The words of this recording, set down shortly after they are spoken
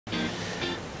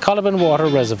Colibin water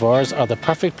reservoirs are the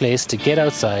perfect place to get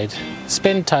outside,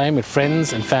 spend time with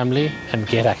friends and family and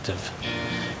get active.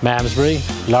 Malmesbury,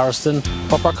 Lauriston,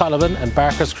 Upper Colibin and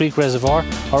Barker's Creek Reservoir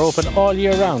are open all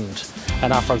year round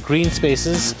and offer green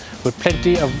spaces with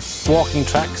plenty of walking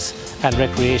tracks and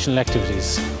recreational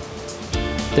activities.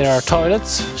 There are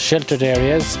toilets, sheltered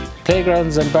areas,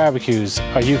 playgrounds and barbecues,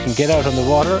 or you can get out on the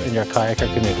water in your kayak or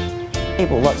canoe.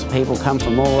 Lots of people come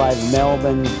from all over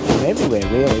Melbourne, from everywhere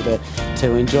really,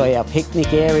 to enjoy our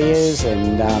picnic areas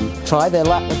and try their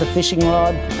luck with the fishing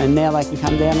rod, and now they can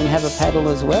come down and have a paddle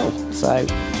as well. So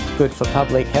good for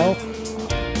public health,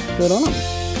 good on them.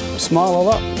 Smile a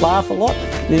lot, laugh a lot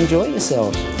and enjoy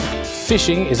yourselves.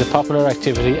 Fishing is a popular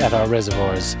activity at our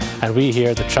reservoirs, and we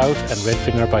hear the trout and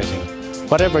redfin are biting.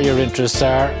 Whatever your interests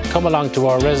are, come along to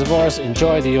our reservoirs,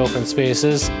 enjoy the open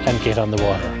spaces and get on the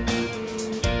water.